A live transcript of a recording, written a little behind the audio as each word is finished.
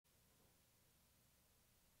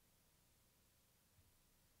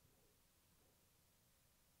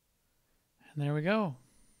And there we go.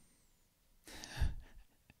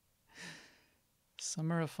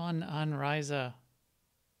 Summer of Fun on Risa.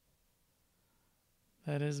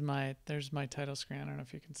 That is there's my title screen. I don't know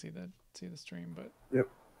if you can see the stream, but yep.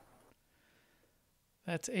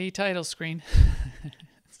 That's a title screen.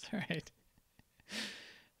 It's all right.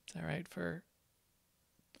 It's all right for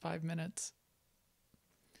 5 minutes.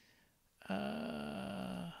 We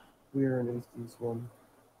are in East 1.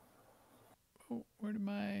 Oh, where did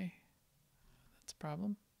my... That's a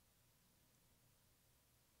problem.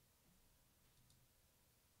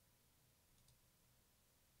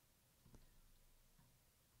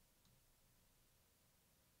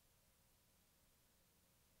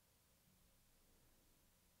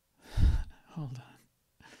 Hold on.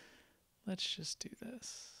 Let's just do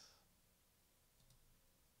this.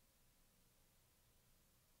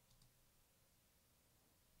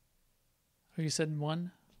 Oh, you said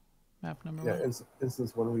 1? Map number 1? Yeah,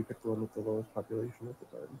 instance 1, we picked the one with the lowest population at the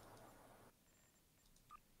time.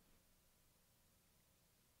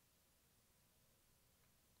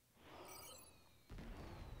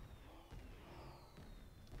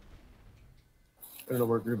 I don't know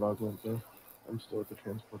where Grubog went though. I'm still at the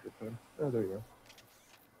transporter pad. Oh, there you go.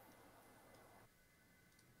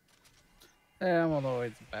 Yeah, I'm on the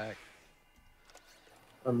way back.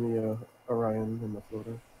 On the Orion and the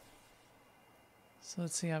floater. So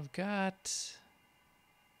let's see, I've got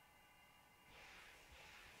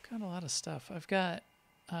a lot of stuff. I've got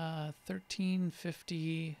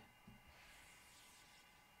 1350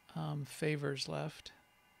 favors left.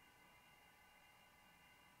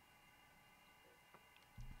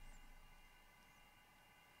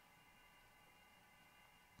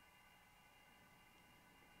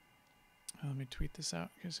 Let me tweet this out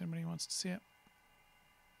in case anybody wants to see it.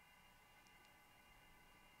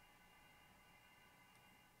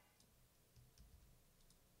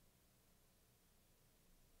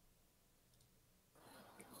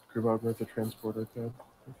 Grubog at the transporter pad.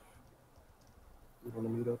 If you want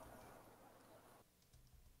to meet up.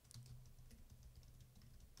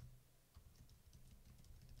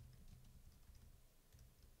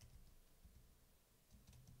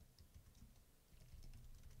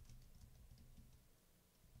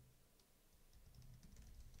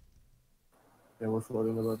 Yeah, we're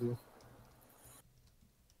floating above you.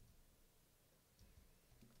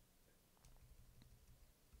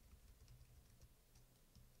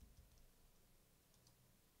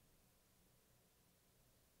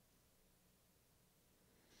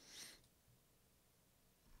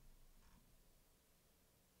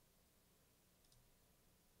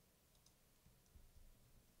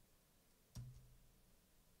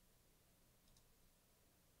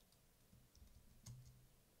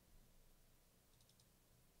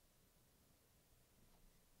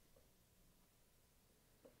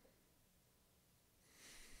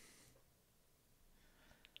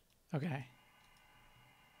 Okay.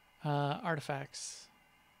 Artifacts.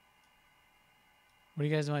 What do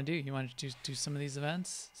you guys want to do? You want to do some of these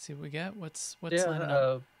events? See what we get? What's lining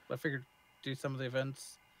up? I figured do some of the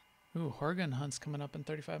events. Ooh, Horgan Hunt's coming up in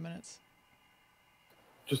 35 minutes.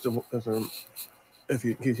 Just as a,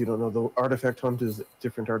 in case you don't know, the artifact hunt is a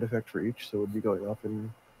different artifact for each, so it would be going off and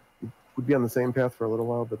would be on the same path for a little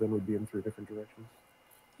while, but then we'd be in 3 different directions.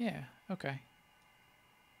 Yeah. Okay.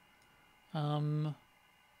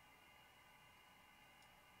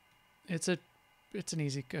 It's a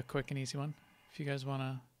quick and easy one. If you guys want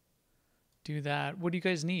to do that, what do you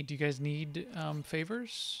guys need? Do you guys need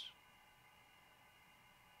favors?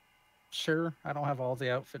 Sure, I don't have all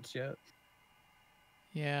the outfits yet.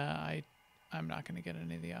 Yeah, I'm not going to get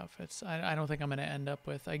any of the outfits. I don't think I'm going to end up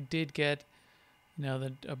with. I did get,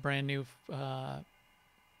 a brand new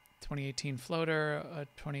 2018 floater, a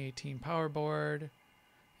 2018 power board,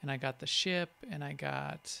 and I got the ship, and I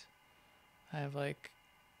have like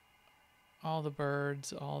all the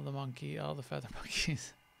birds, all the monkey, all the feather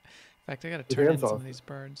monkeys. In fact, I got to turn in some of these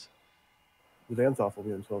birds. The dance off will be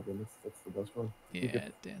in 12 minutes. That's the best one. Yeah,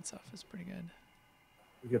 dance off is pretty good.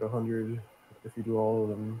 You get 100 if you do all of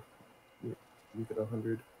them. You get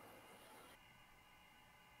 100.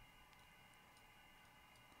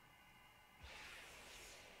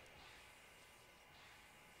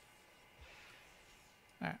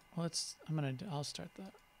 All right. Well, I'll start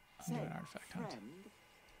that. I'm doing artifact hunt.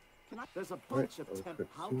 There's a bunch of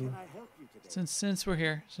How can I help you today? Since we're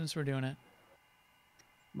here, since we're doing it.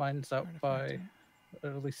 Mine's out by,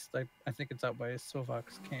 at least I think it's out by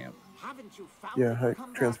Sovok's camp. Haven't you found Yeah, I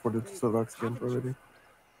transported to Sovok's camp already.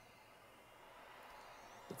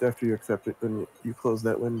 It's after you accept it, then you close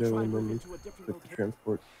that window and then you click the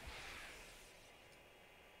transport.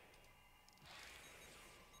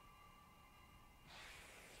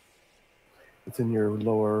 It's in your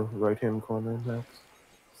lower right-hand corner, Max.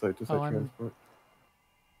 Site to site Oh, transport.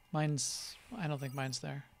 Mine's. I don't think mine's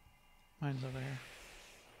there. Mine's over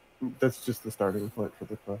here. That's just the starting point for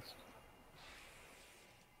the quest.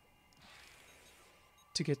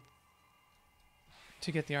 To get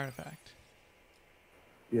the artifact.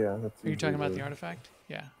 Yeah, that's. Are you talking about the artifact?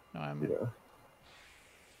 Yeah. No, I'm. Yeah.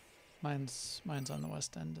 Mine's on the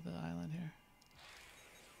west end of the island here.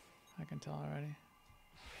 I can tell already.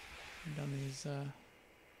 I've done these.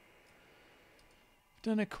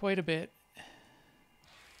 Done it quite a bit.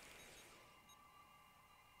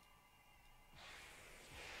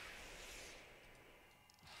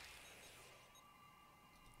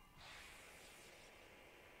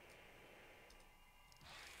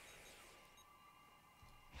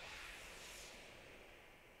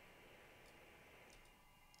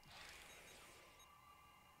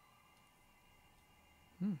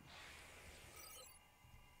 Hmm.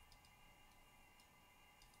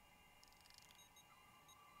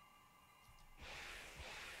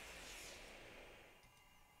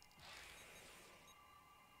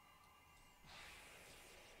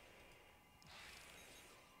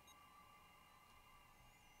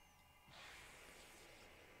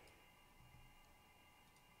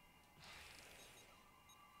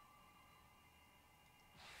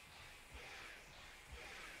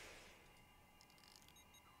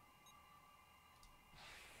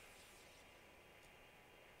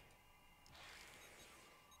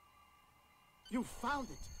 You found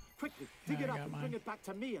it! Quickly, dig Yeah, it I up got and mine. bring it back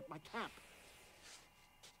to me at my camp.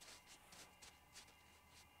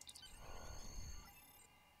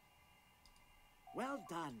 Well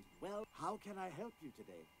done. Well, how can I help you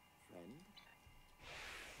today, friend?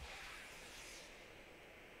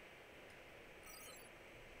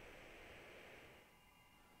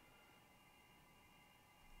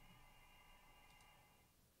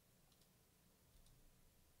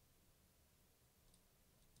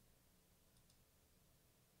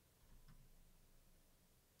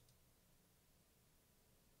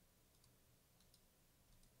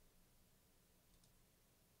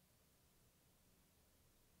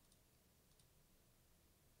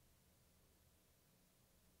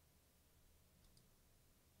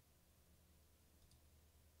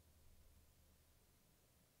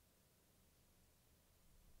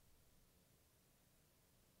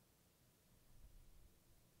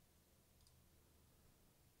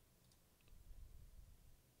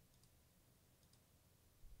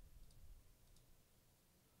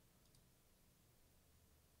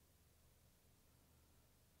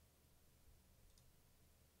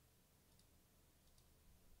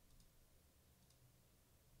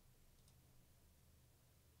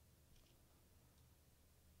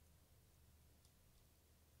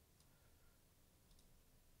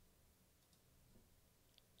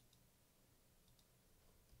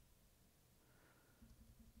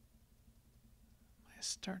 My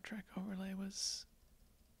Star Trek overlay was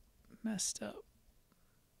messed up.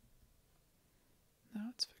 Now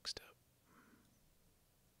it's fixed up.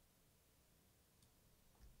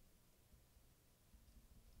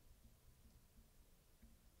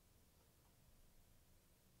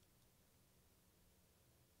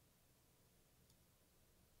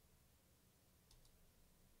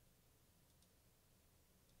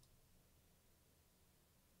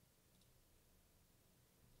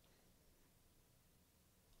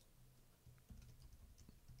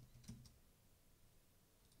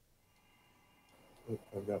 Oh,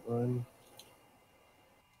 I've got mine.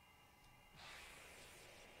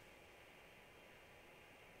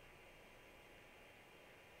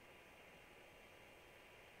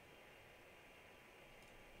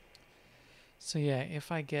 So yeah,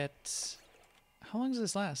 if I get, how long does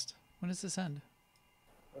this last? When does this end?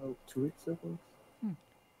 Oh, 2 weeks, I think.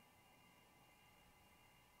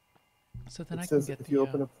 So then It I can says get if the. you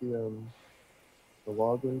open up the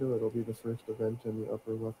log window, it'll be the first event in the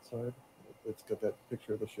upper left side. It's got that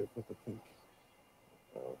picture of the ship with the pink,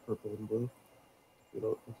 purple, and blue.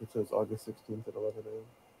 It says August 16th at 11 a.m.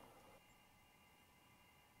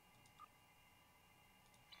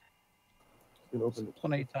 You can open it.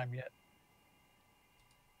 Plenty of time yet.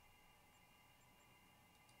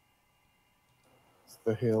 It's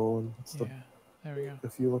the hill, and it's Yeah, there we go.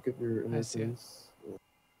 if you look at your I see it. interface,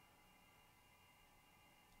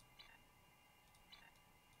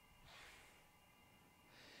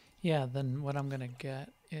 Yeah, then what I'm gonna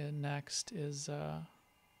get next is get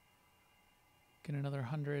another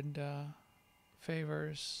 100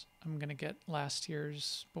 favors. I'm gonna get last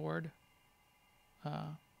year's board,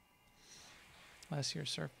 last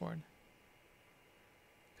year's surfboard,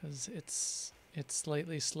 because it's it's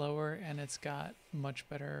slightly slower and it's got much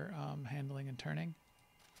better handling and turning.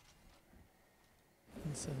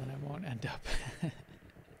 And so then I won't end up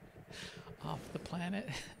off the planet.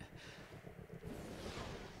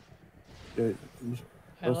 Yeah,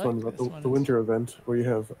 I I was fun like about this the one. winter event where you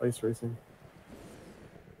have ice racing.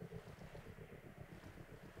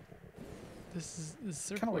 This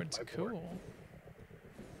Kinda like surfboard's my board. cool.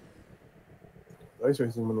 The ice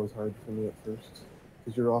racing one was hard for me at first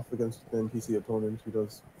because you're off against an NPC opponent who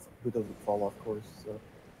doesn't fall off course. So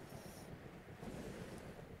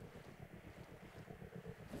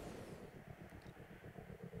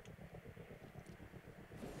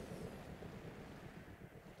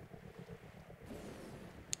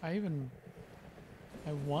I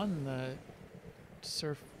won the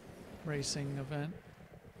surf racing event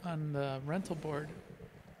on the rental board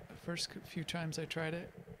the first few times I tried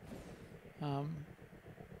it,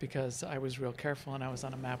 because I was real careful and I was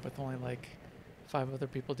on a map with only like 5 other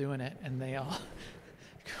people doing it and they all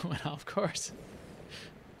went off course.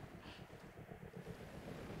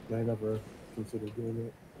 I never considered doing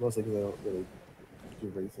it, mostly because I don't really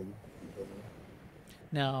do racing in general.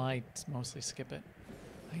 No, I mostly skip it.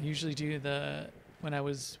 I usually do when I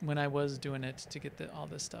was doing it to get all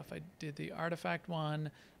this stuff. I did the artifact one,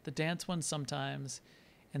 the dance one sometimes,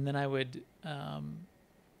 and then I would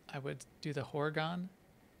do the Horgon,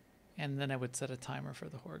 and then I would set a timer for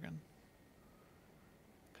the Horgon.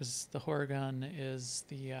 Because the Horgon is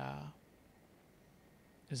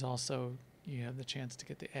is also, you have the chance to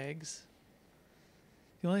get the eggs.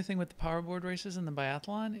 The only thing with the powerboard races and the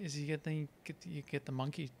biathlon is you get the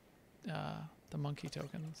monkey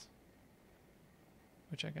tokens,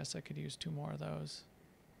 which I guess I could use 2 more of those.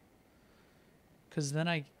 Because then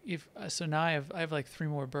now I have like 3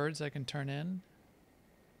 more birds I can turn in.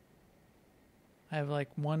 I have like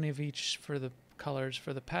 1 of each for the colors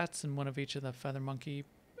for the pets and 1 of each of the feather monkey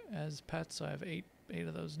as pets. So I have 8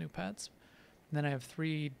 of those new pets. And then I have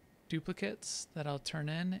 3 duplicates that I'll turn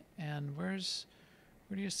in. And where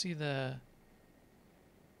do you see the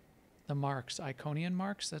marks, Iconian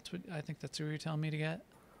marks? That's what I think that's who you're telling me to get.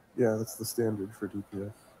 Yeah, that's the standard for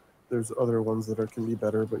DPS. There's other ones that can be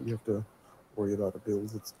better, but you have to worry about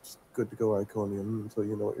abilities. It's just good to go Iconium until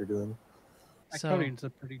you know what you're doing. So Iconium's a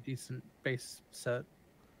pretty decent base set.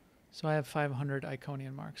 So I have 500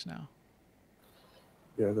 Iconian marks now.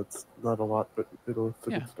 Yeah, that's not a lot, but it's a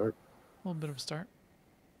good start. A little bit of a start.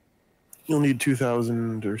 You'll need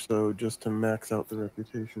 2,000 or so just to max out the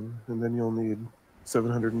reputation, and then you'll need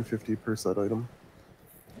 750 per set item.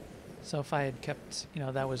 So if I had kept,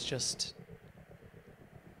 that was just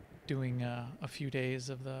doing a few days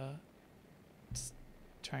of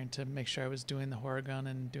trying to make sure I was doing the Horgon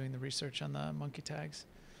and doing the research on the monkey tags.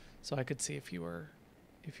 So I could see if you were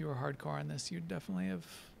hardcore on this, you'd definitely have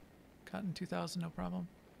gotten 2,000, no problem.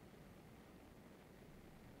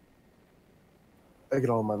 I get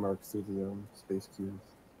all my marks through the space cubes.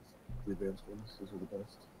 The advanced ones, those are the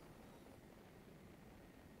best.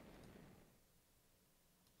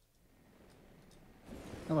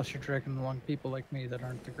 Unless you're dragging along people like me that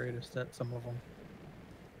aren't the greatest at some of them.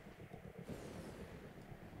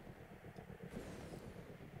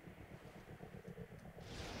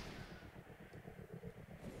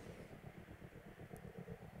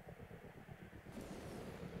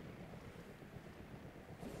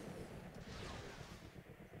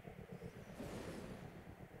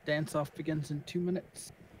 Dance off begins in 2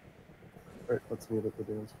 minutes. Alright, let's meet at the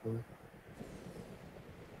dance floor.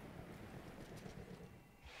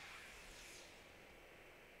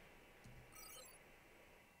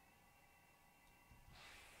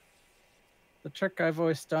 The trick I've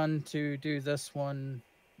always done to do this one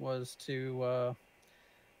was to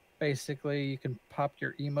basically you can pop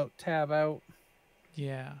your emote tab out.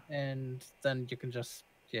 Yeah. And then you can just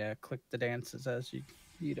click the dances as you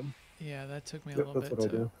need them. Yeah, that took me a little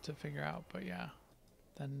bit to figure out, but yeah.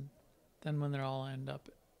 Then when they're all lined up,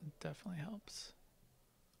 it definitely helps.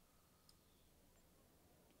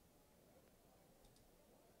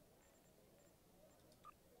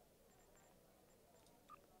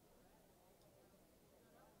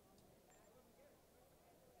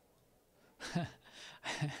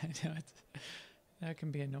 I know that can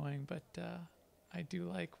be annoying, but I do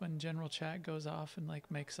like when general chat goes off and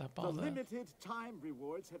like makes up all the limited time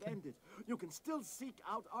rewards have ended. You can still seek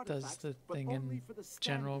out artifacts, does the but thing only in for the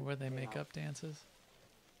general standard where they make payout. up dances.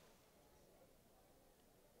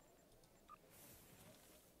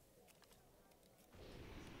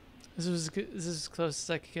 This is as close as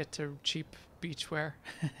I could get to cheap beachwear.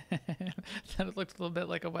 That it looked a little bit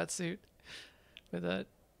like a wetsuit with a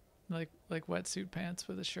like wetsuit pants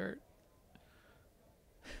with a shirt.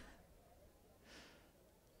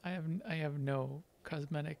 I have no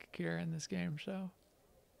cosmetic gear in this game, so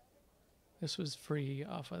this was free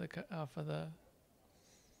off of the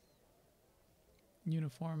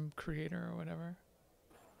uniform creator or whatever.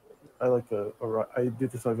 I like I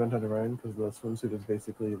did this event on Orion because the swimsuit is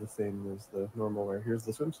basically the same as the normal wear. Here's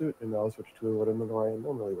the swimsuit, and now I'll switch to what an Orion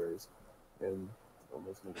normally wears, and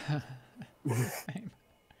almost no Same.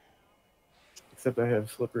 except I have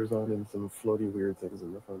slippers on and some floaty weird things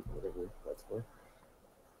in the front, whatever that's for.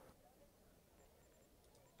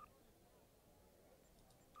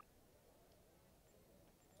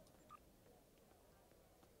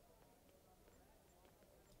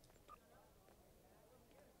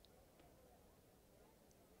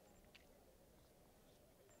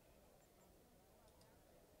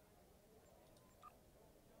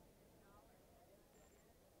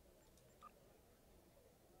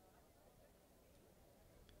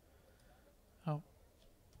 Oh,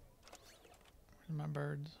 where's my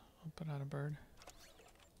birds? I'll put out a bird.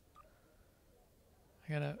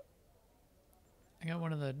 I got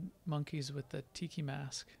one of the monkeys with the tiki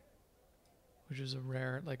mask, which is a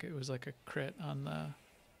rare, like it was like a crit on the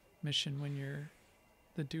mission when you're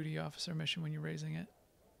the duty officer mission when you're raising it.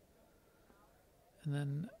 And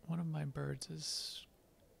then one of my birds is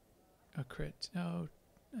a crit. No,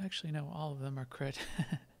 actually no, all of them are crit.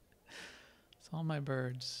 So all my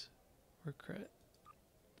birds were crit.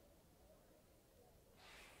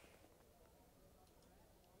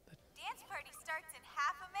 Dance party starts in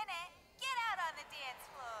half a minute. Get out on the dance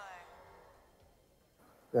floor.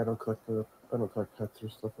 Yeah, I don't collect pets or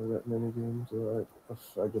stuff like that in any games.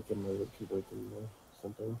 If I get them, I would keep them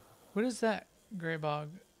something. What is that, Greybog,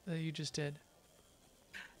 that you just did?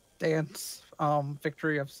 Dance,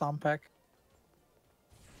 Victory of Sompek.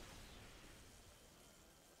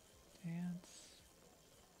 Dance.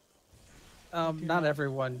 do Not not-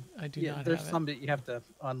 everyone. I do Yeah, not there's have some that you have to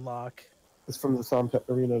unlock. It's from the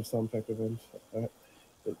Arena of Sompek event.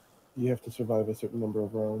 You have to survive a certain number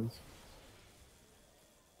of rounds.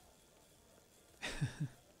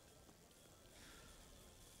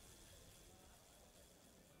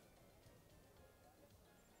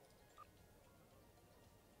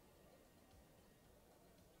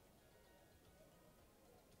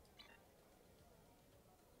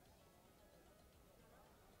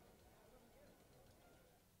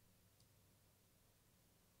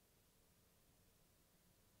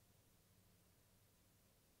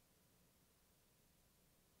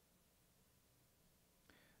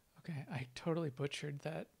 Okay, I totally butchered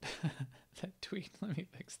that that tweet. Let me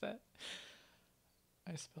fix that.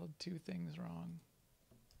 I spelled two things wrong.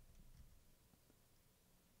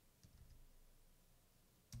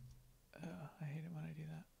 I hate it when I do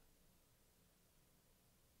that.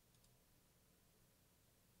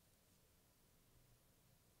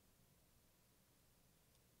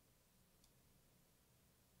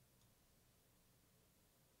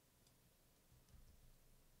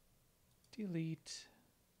 Delete.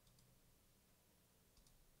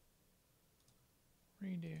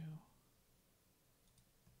 Redo.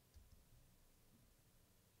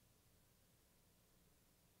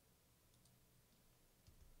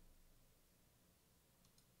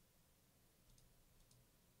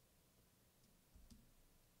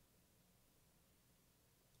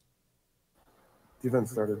 The event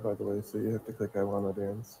started, by the way, so you have to click I wanna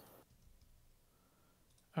dance.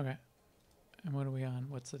 Okay. And what are we on?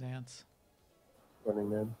 What's the dance? Running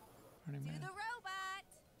Man. Running Do Man. the robot.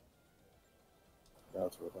 Now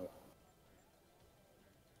it's robot.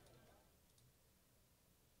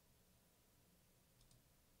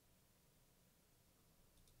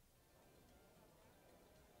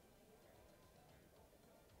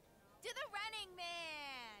 Do the running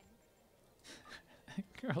man.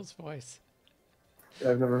 Girl's voice.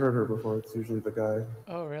 Yeah, I've never heard her before. It's usually the guy.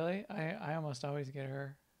 Oh, really? I almost always get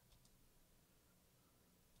her.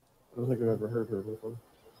 I don't think I've ever heard her before.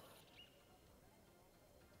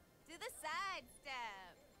 Do the side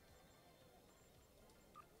step.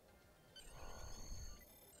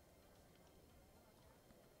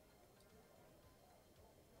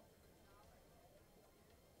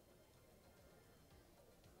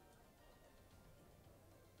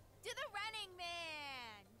 Do the running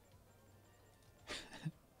man.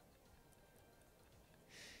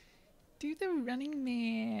 Do the running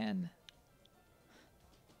man.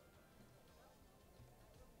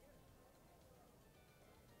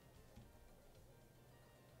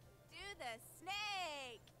 Do the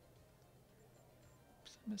snake.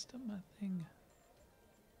 Oops, I messed up my thing.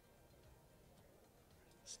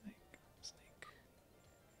 Snake. Snake.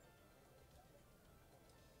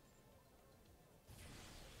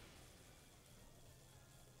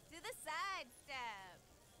 Do the side step.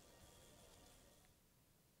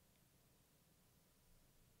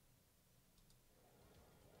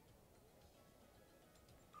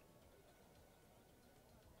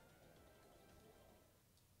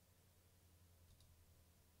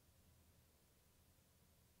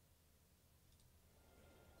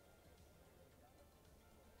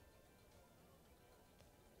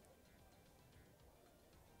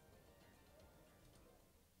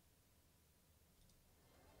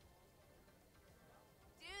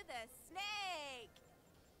 the snake.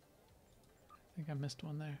 I think I missed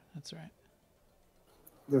one there. That's right.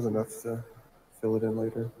 There's enough to fill it in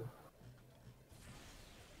later.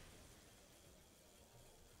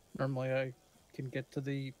 Normally, I can get to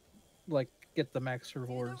the get the max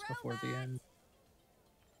rewards before the robot. end.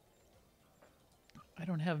 I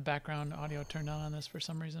don't have background audio turned on this for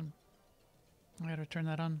some reason. I gotta turn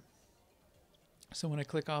that on. So when I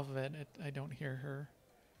click off of it, I don't hear her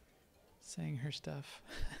saying her stuff.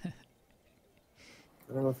 I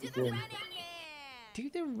don't know if Do you the can. running man. Do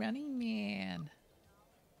the running man.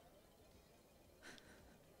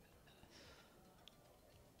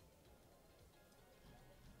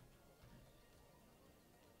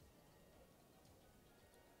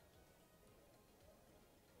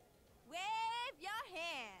 Wave your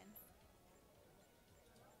hands.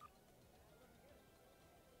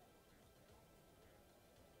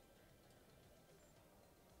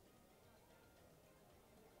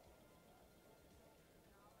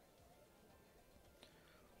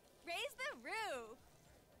 Raise the roof.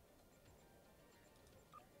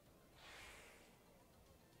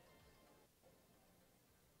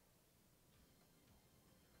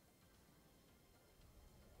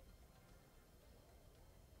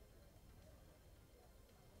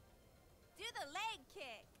 Do the leg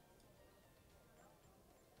kick.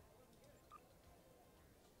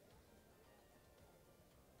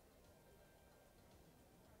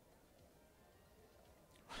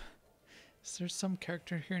 Is there some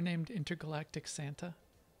character here named Intergalactic Santa?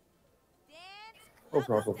 Dance Oh,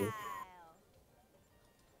 club probably. style.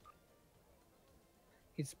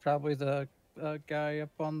 He's probably the guy up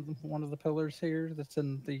on one of the pillars here that's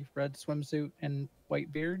in the red swimsuit and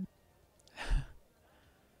white beard.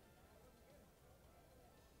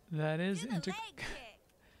 That Do is the leg kick.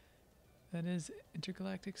 that is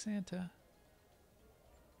Intergalactic Santa.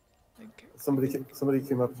 Like, Somebody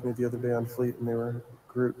came up to me the other day on Fleet, and they were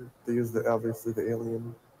Groot. They used obviously the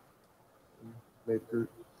alien made Groot.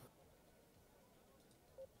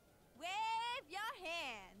 Wave your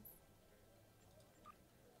hands.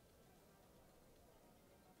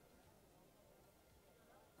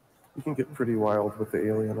 You can get pretty wild with the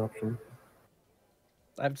alien option.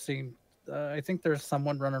 I've seen. I think there's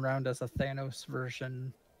someone running around as a Thanos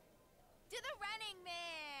version. Do the running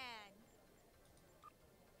man.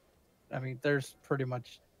 I mean, there's pretty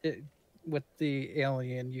much with the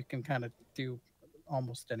alien, you can kind of do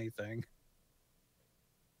almost anything.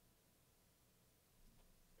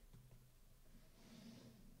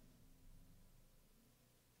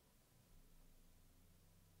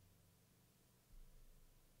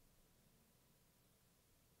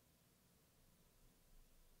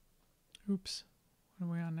 oops. What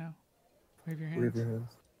are we on now? Wave your hands. Wave your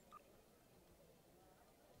hands.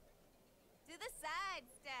 Do the side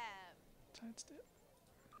step. Sidestep.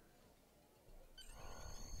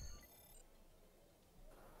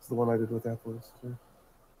 It's the one I did with apples too.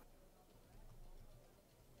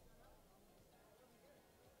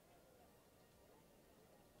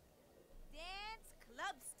 Dance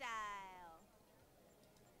club style.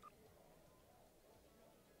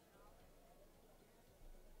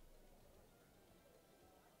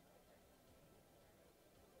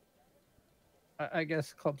 I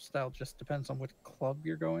guess club style just depends on what club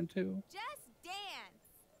you're going to. Just dance.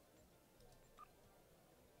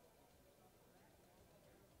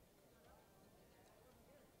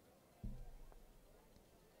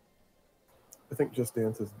 I think Just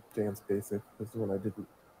Dance is Dance Basic. That's the one I didn't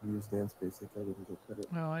use Dance Basic. I didn't get credit.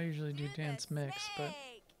 Well, I usually do the dance mix, but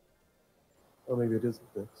snake. Oh, maybe it is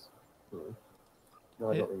Mix. No,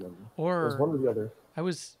 I It- don't remember. It was one or or the other.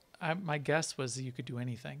 my guess was that you could do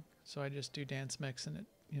anything. So I just do dance mix and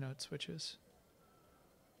it switches.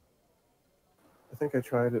 I think I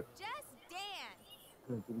tried it. Just dance.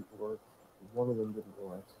 And it didn't work. One of them didn't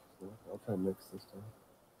work. So I'll try Mix this time.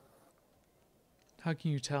 How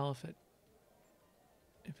can you tell if it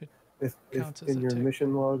If Counts as in a your tick.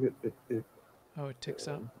 mission log, it ticks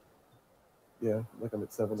up? yeah, like I'm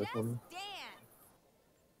at 7 or Just 20. dance.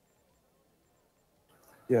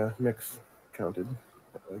 Yeah, Mix counted.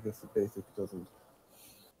 I guess the Basic doesn't.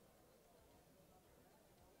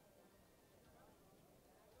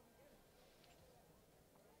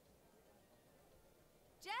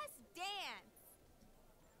 Just dance.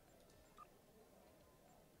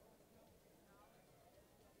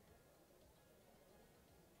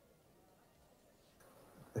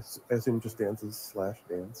 I assume Just Dance is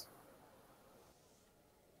 /dance.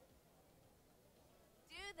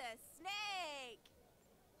 Do the snake.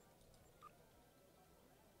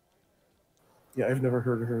 Yeah, I've never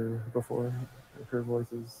heard her before. Her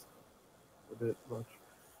voice is a bit much.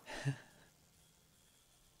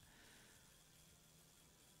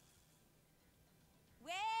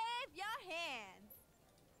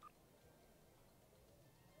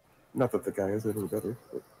 Not that the guy is any better,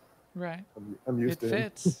 but Right. I'm used It to him.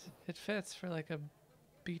 fits. It fits for like a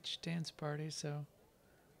beach dance party, so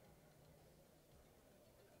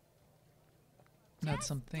not Just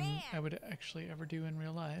something I dance. would actually ever do in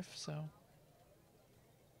real life, so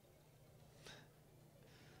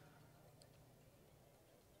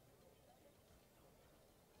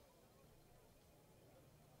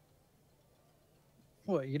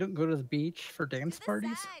What, you don't go to the beach for Do dance the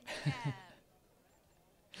parties? side step.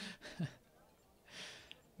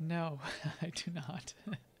 no, I do not.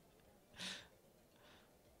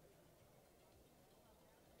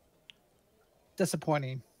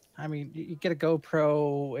 Disappointing. I mean, you get a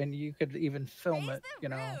GoPro and you could even film Raise it, the you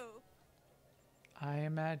know. roof. I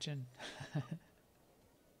imagine. I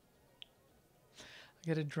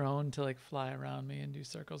get a drone to like fly around me and do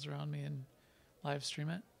circles around me and live stream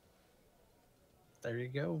it. There you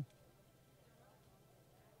go.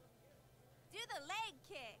 Do the leg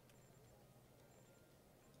kick.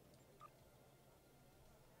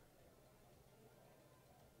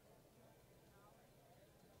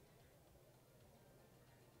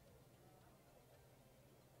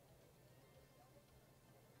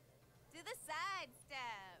 Do the side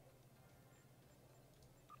step.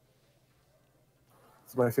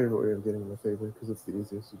 It's my favorite way of getting the favor because it's the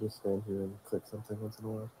easiest. You just stand here and click something once in a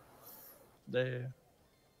while. There.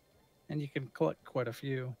 And you can collect quite a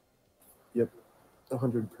few. Yep,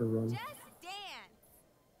 100 per run. Just dance.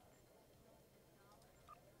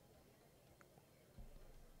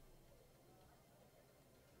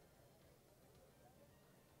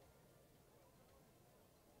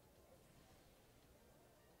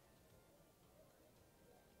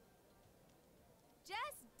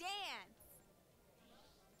 Just dance.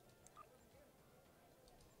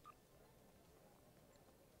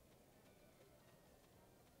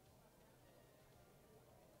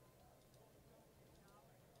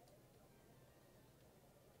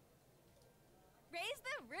 Raise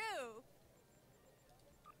the roof.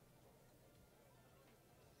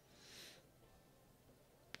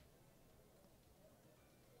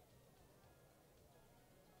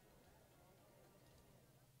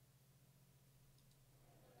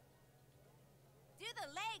 Do the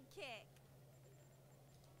leg kick.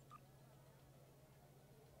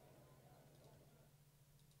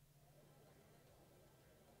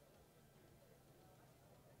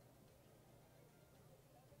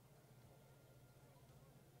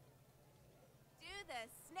 Do the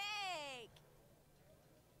snake.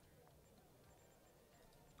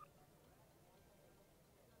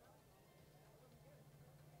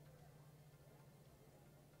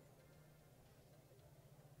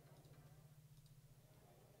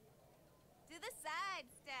 Do the side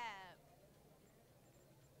step.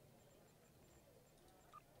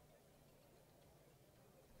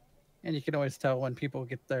 And you can always tell when people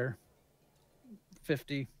get their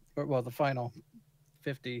 50, or well, the final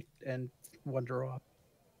 50 and one draw. 'Cause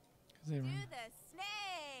they Do run the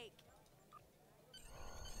snake.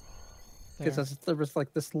 there. Because there was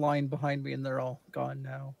like this line behind me and they're all gone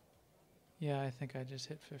now. Yeah, I think I just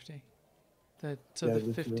hit 50. Yeah, The me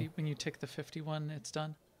too. 50, when you tick the 51, it's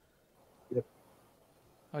done? Yep.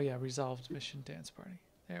 Oh yeah, resolved mission dance party.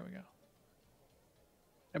 There we go.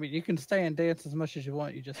 I mean, you can stay and dance as much as you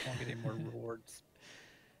want. You just won't get any more rewards.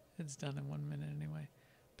 It's done in 1 minute anyway.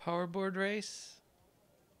 Power board race.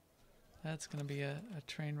 That's gonna be a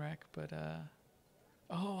train wreck, but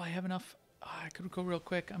oh, I have enough. Oh, I could go real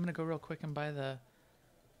quick. I'm gonna go real quick and buy the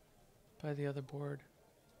other board.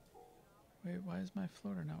 Wait, why is my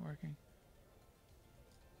floater not working?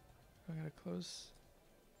 I gotta close.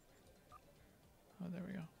 Oh, there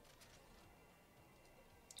we go.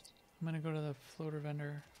 I'm gonna go to the floater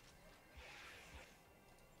vendor.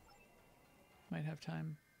 Might have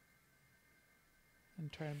time.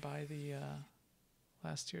 And try to buy the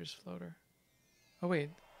last year's floater. Oh wait,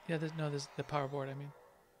 yeah, there's the power board. I mean,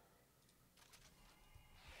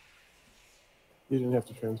 You didn't have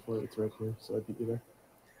to transport. It's right here, so I beat you there.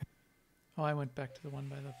 oh, I went back to the one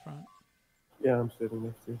by the front. Yeah, I'm sitting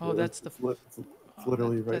next to you. Oh, that's it's Oh,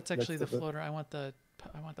 literally right. That's actually the next to floater. I want the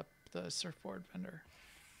surfboard vendor.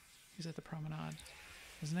 He's at the promenade,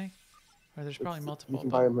 isn't he? Or there's probably multiple. You can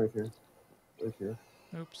but- buy them right here. Right here.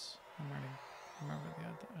 Oops, I'm already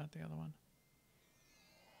at the other one.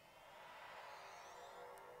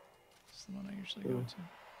 It's the one I usually go Yeah. to.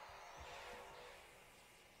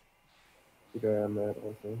 The guy on that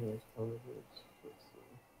also has power boards. Let's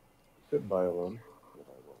see. Could buy one, but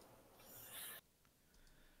I won't.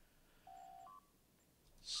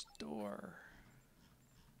 Store.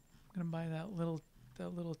 I'm gonna buy that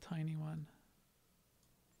little tiny one.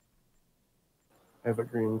 I have a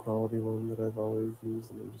green quality one that I've always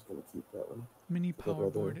used, and I'm just gonna keep that one. Mini So I'd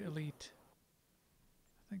rather- Powerboard Elite.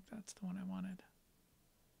 I think that's the one I wanted.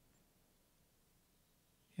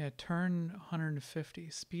 Yeah, turn 150.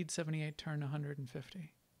 Speed 78, turn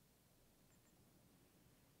 150.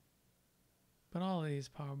 But all of these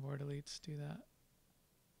Powerboard Elites do that.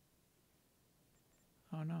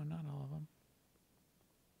 Oh no, not all of them.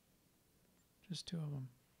 Just 2 of them.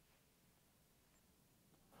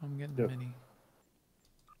 I'm getting the Yep. mini.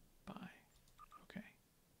 Buy. Okay.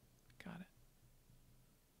 Got it.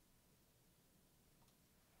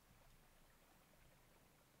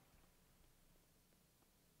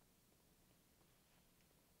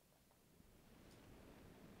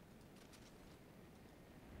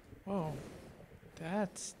 Whoa.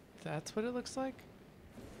 That's what it looks like?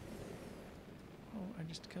 Oh, I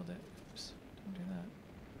just killed it. Oops. Don't do that.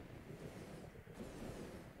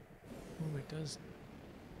 Ooh, it does.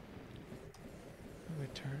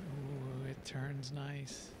 Ooh, it turns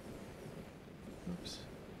nice. Oops.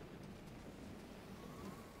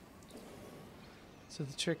 So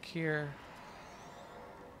the trick here,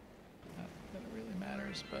 not that it really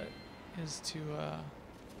matters, but is to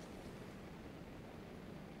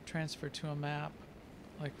transfer to a map.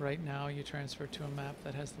 Like right now, you transfer to a map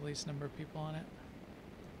that has the least number of people on it.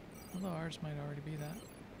 Although ours might already be that.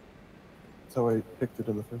 That's how I picked it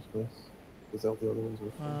in the first place. Is that what the other ones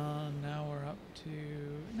were for? Now we're up to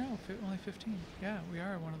only 15. Yeah, we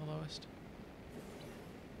are one of the lowest.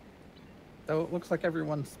 So it looks like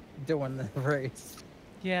everyone's doing the race.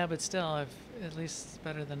 Yeah, but still, at least it's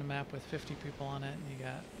better than a map with 50 people on it, and you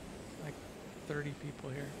got like 30 people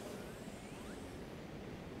here.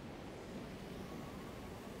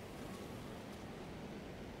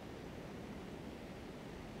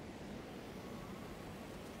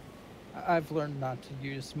 I've learned not to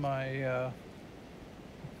use my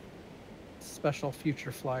special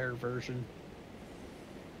future flyer version.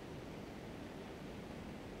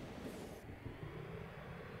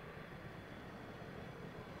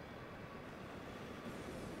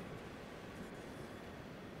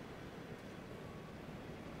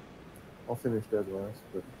 I'll finish dead last,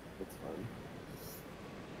 but that's fine.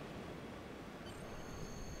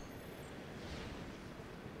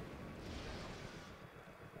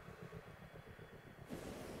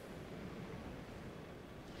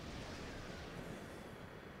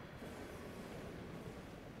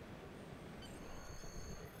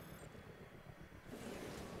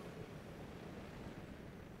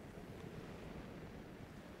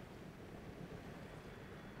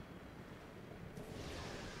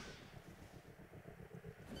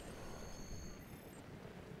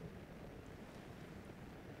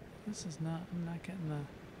 This is not, I'm not getting the,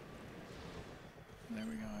 there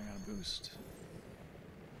we go, I got a boost.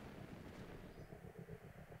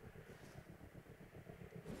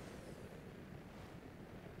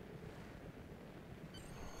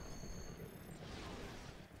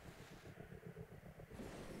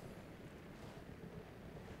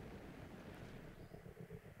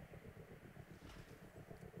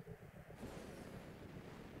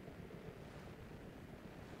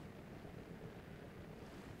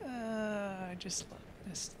 I just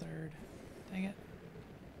missed third. Dang it.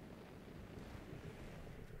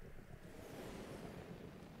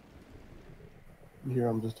 Here,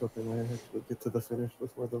 I'm just hoping I actually get to the finish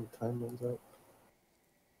before the time runs out.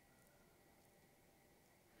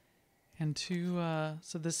 And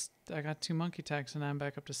so this, I got 2 monkey tags and now I'm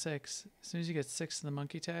back up to 6. As soon as you get 6 of the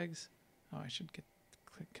monkey tags, oh, I should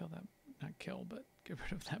kill that, not kill, but get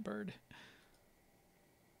rid of that bird.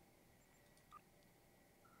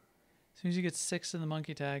 As soon as you get 6 of the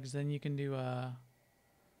monkey tags, then you can do a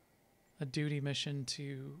duty mission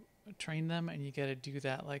to train them, and you got to do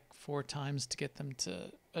that like 4 times to get them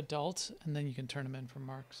to adult, and then you can turn them in for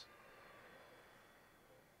marks.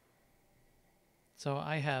 So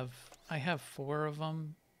I have 4 of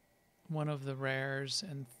them, 1 of the rares,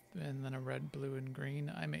 and then a red, blue, and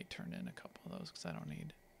green. I may turn in a couple of those because I don't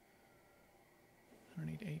need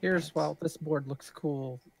 8 Here's pets. while this board looks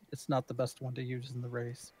cool, it's not the best one to use in the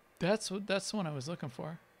race. That's the one I was looking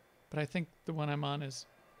for, but I think the one I'm on is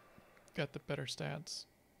got the better stats.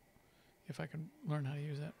 If I can learn how to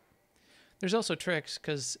use it. There's also tricks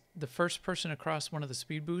because the first person across one of the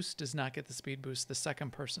speed boosts does not get the speed boost. The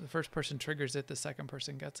first person triggers it. The second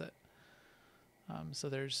person gets it. So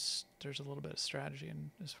there's a little bit of strategy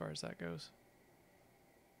in as far as that goes.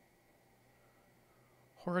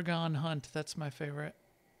 Horrigon Hunt, that's my favorite.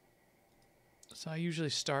 So I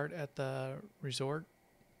usually start at the resort.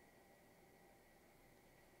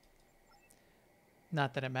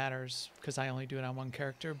 Not that it matters because I only do it on 1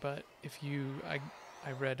 character, but if I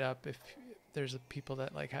read up, if there's people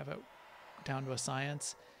that like have it down to a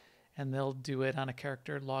science, and they'll do it on a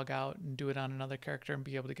character, log out, and do it on another character, and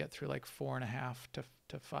be able to get through like 4.5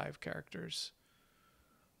 to 5 characters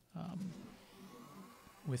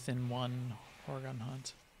within one Horgon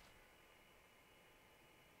hunt.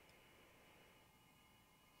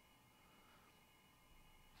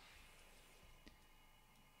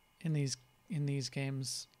 In these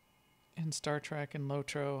games, in Star Trek and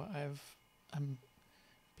Lotro, I'm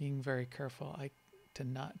being very careful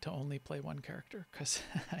to only play one character, because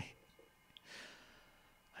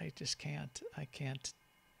I just can't. I can't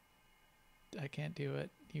do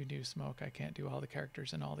it. You do Smoke. I can't do all the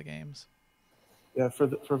characters in all the games. Yeah, for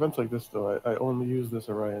events like this though, I only use this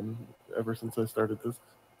Orion ever since I started this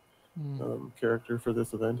character for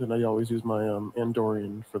this event, and I always use my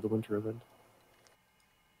Andorian for the winter event.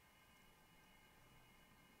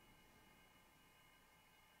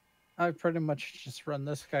 I pretty much just run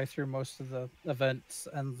this guy through most of the events,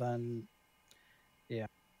 and then yeah.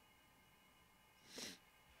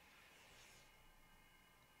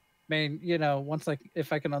 I mean, you know, once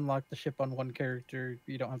if I can unlock the ship on one character,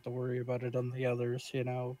 you don't have to worry about it on the others, you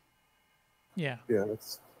know. Yeah. Yeah,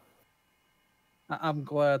 that's. I'm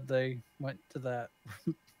glad they went to that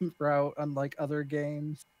route, unlike other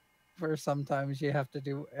games, where sometimes you have to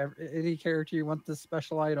do any character you want this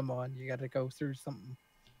special item on, you got to go through something.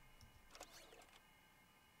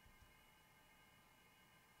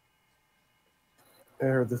 I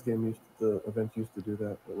heard this game the event used to do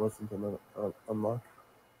that. It wasn't an unlock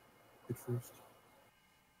at first.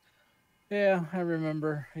 Yeah, I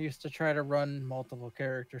remember. I used to try to run multiple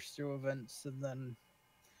characters through events, and then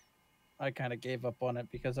I kind of gave up on it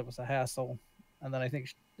because it was a hassle. And then I think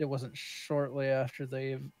it wasn't shortly after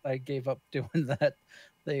I gave up doing that,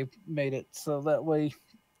 they made it so that way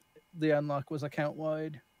the unlock was account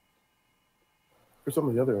wide. For some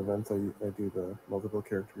of the other events, I do the multiple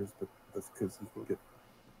characters, but that's because you can get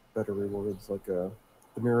better rewards. Like the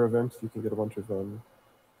mirror events, you can get a bunch of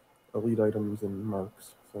elite items and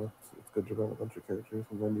marks, so it's good to run a bunch of characters,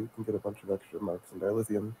 and then you can get a bunch of extra marks and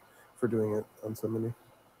dilithium for doing it on so many.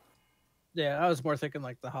 Yeah, I was more thinking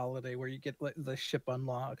like the holiday where you get like, the ship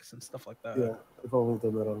unlocks and stuff like that. Yeah, I've only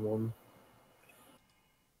done that on one.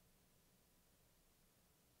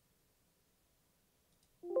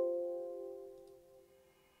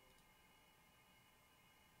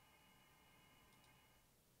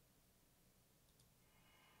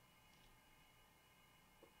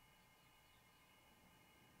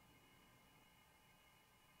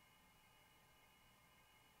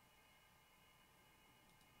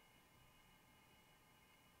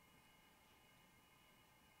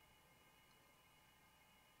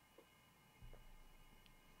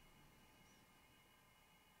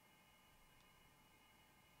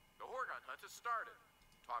 Hunt has started.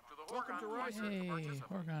 Talk to the Welcome to Risa. Hey,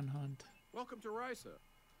 Horgon hunt. Welcome to Risa.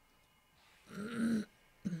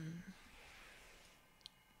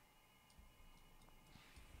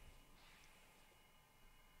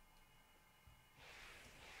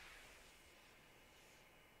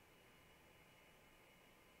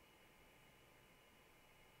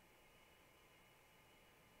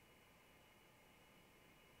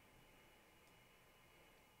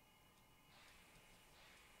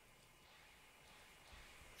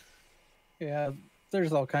 Yeah,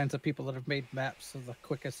 there's all kinds of people that have made maps of the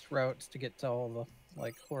quickest routes to get to all the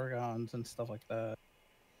like Horgons and stuff like that.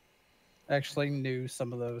 I actually knew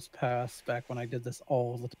some of those paths back when I did this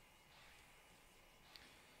all the time.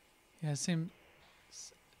 Yeah, same.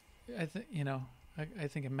 I think I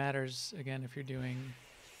think it matters again if you're doing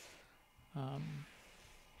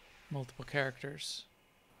multiple characters.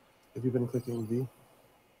 Have you been clicking V?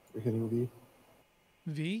 You're hitting V?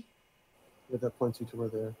 V? Yeah, that points you to where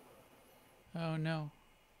they are. Oh no.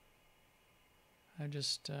 I've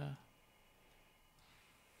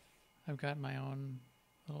got my own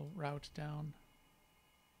little route down.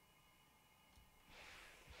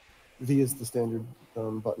 V is the standard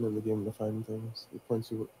button in the game to find things. It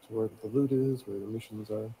points you to where the loot is, where the missions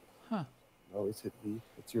are. Huh. Always hit V.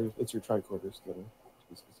 It's your tricorder scanner, to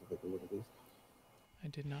be specific with what it is. I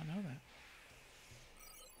did not know that.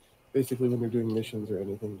 Basically, when you're doing missions or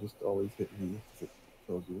anything, just always hit V, because it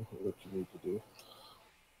tells you what you need to do.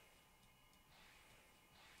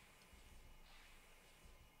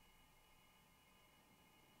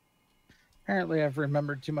 Apparently, I've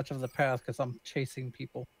remembered too much of the path because I'm chasing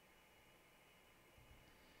people.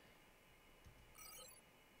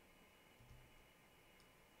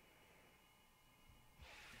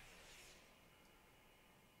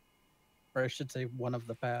 Or I should say one of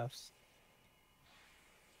the paths.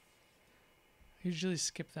 I usually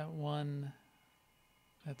skip that one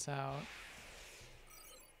that's out.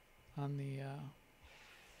 on the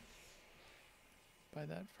by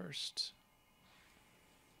that first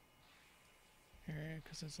area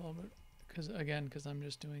because it's a little bit because I'm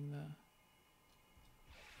just doing the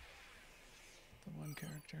one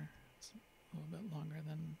character. It's a little bit longer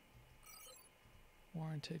than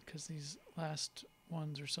warranted because these last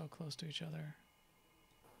ones are so close to each other.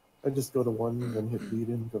 I just go to one, then hit B,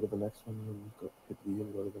 and go to the next one, and hit B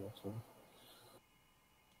and go to the next one.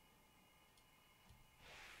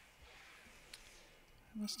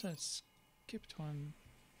 I must have skipped one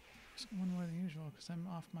more than usual because I'm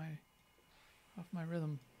off my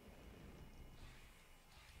rhythm.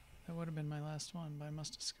 That would have been my last one, but I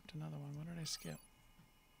must have skipped another one. What did I skip?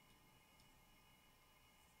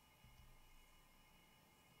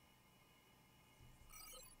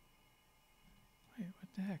 Wait,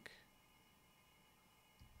 what the heck?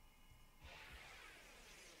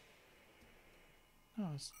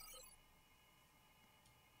 No, it's...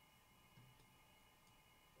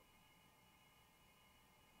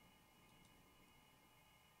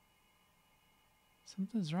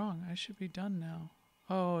 Something's wrong. I should be done now.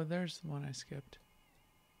 Oh, there's the one I skipped.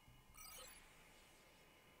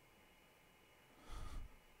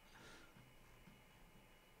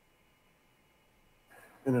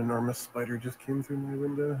 An enormous spider just came through my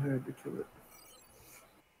window. I had to kill it.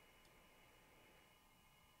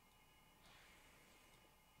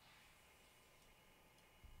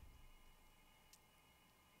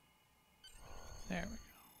 There we go.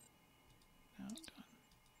 Now done.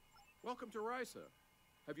 Welcome to Risa.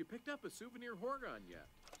 Have you picked up a souvenir Horgon yet?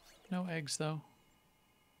 No eggs, though.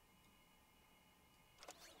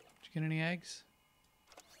 Did you get any eggs?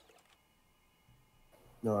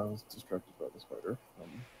 No, I was distracted by the spider.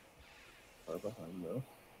 Far behind though.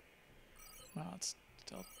 Wow, it's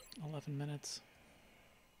still 11 minutes.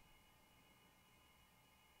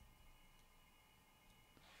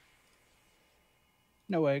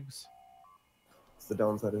 No eggs. It's the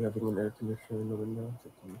downside of having an air conditioner in the window.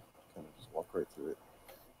 So you can kind of just walk right through it.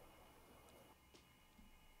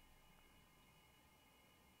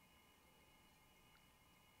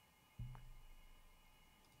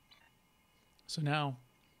 So now,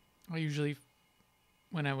 I usually,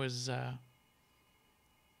 when I was, I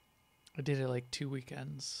did it like 2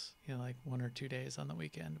 weekends, you know, like 1 or 2 days on the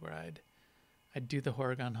weekend where I'd do the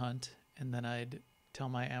Horgon hunt and then I'd tell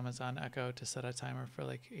my Amazon Echo to set a timer for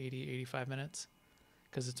like 80, 85 minutes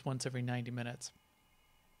because it's once every 90 minutes.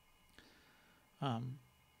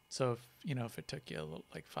 So if it took you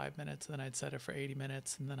like 5 minutes, then I'd set it for 80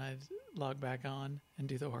 minutes and then I'd log back on and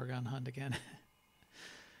do the Horgon hunt again.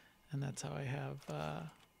 And that's how I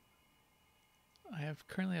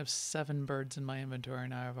currently have 7 birds in my inventory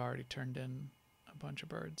now. I've already turned in a bunch of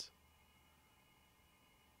birds.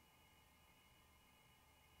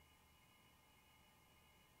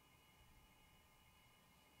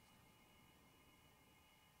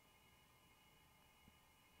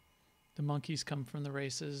 The monkeys come from the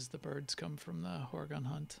races, the birds come from the Horgon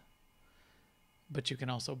hunt. But you can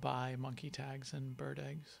also buy monkey tags and bird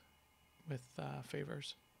eggs with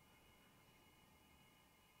favors.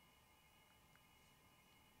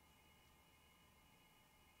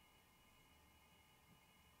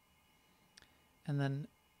 And then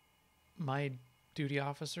my duty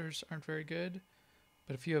officers aren't very good,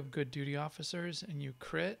 but if you have good duty officers and you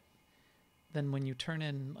crit, then when you turn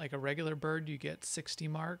in like a regular bird, you get 60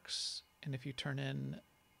 marks. And if you turn in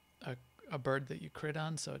a bird that you crit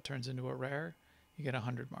on, so it turns into a rare, you get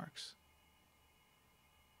 100 marks.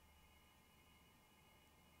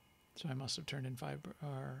 So I must have turned in 5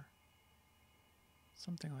 or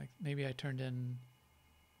something like, maybe I turned in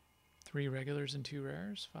 3 regulars and 2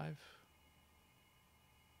 rares, 5.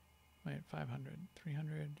 Wait, 500,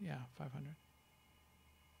 300, yeah, 500.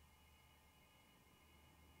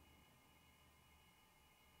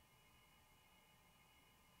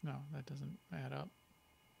 No, that doesn't add up.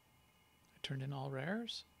 I turned in all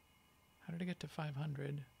rares? How did I get to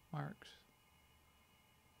 500 marks?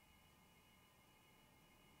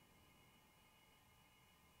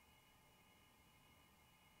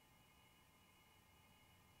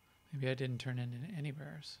 Maybe I didn't turn in any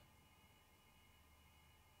rares.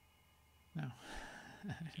 No.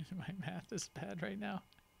 My math is bad right now.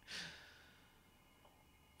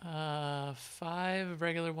 5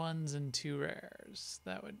 regular ones and 2 rares.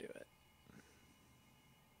 That would do it.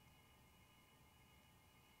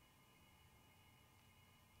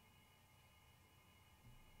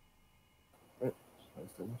 Right, I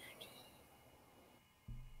finished.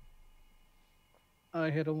 I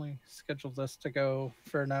had only scheduled this to go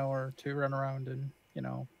for an hour to run around and,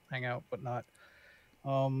 hang out, but not.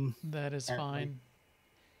 That is Apparently. fine.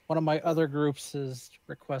 one of my other groups is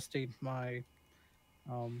requesting my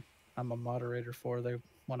I'm a moderator for. They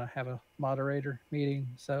want to have a moderator meeting,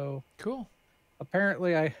 so Cool.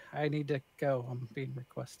 apparently I need to go. I'm being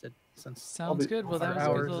requested since Sounds good. Well, that our was a good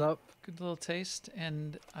hour's little, up. good little taste,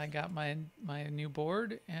 and I got my new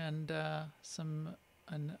board and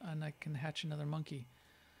and I can hatch another monkey.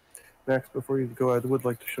 Max, before you go, I would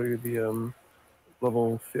like to show you the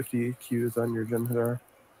level 50 queues on your Jem'Hadar.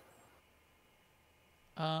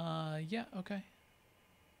 Yeah, okay.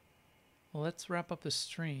 Well, let's wrap up the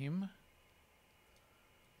stream.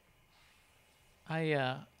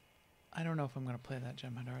 I don't know if I'm gonna play that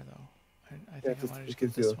Jem'Hadar though. I think I want to just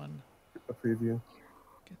get this one. A preview.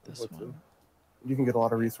 Get this one. You can get a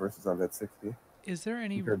lot of resources on that 60. Is there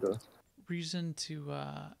any compared to reason to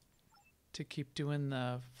keep doing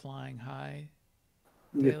the flying high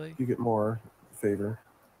you daily? you get more favor,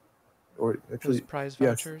 or actually Those prize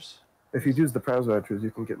yes. vouchers. If you use the prize vouchers,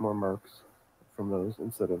 you can get more marks from those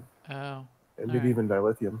instead of Oh, and maybe even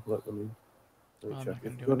dilithium. Let me well, I'm check. not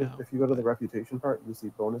gonna do it now, If you go to the reputation part, you see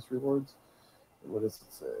bonus rewards. And what does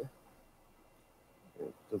it say?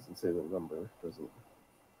 It doesn't say the number. Doesn't.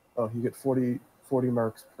 Oh, you get 40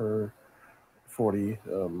 marks per 40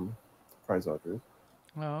 prize vouchers.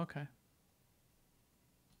 Oh, okay.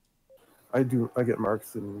 I get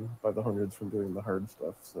marks by the hundreds from doing the hard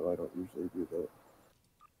stuff, so I don't usually do that.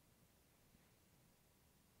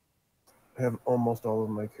 I have almost all of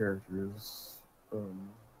my characters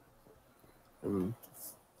in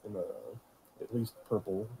at least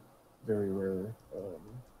purple, very rare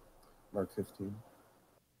Mark 15.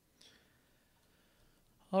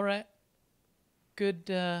 All right. Good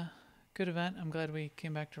event. I'm glad we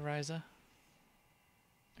came back to Risa.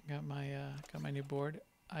 I got my new board.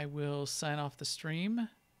 I will sign off the stream. Go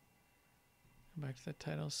back to the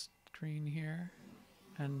title screen here,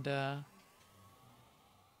 and I'll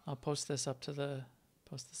post this up to the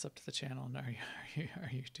channel and our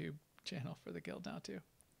YouTube channel for the guild now too.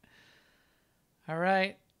 All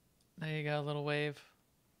right, there you go. A little wave.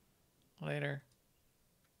 Later.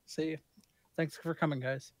 See you. Thanks for coming,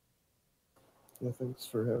 guys. Yeah, thanks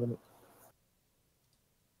for having it.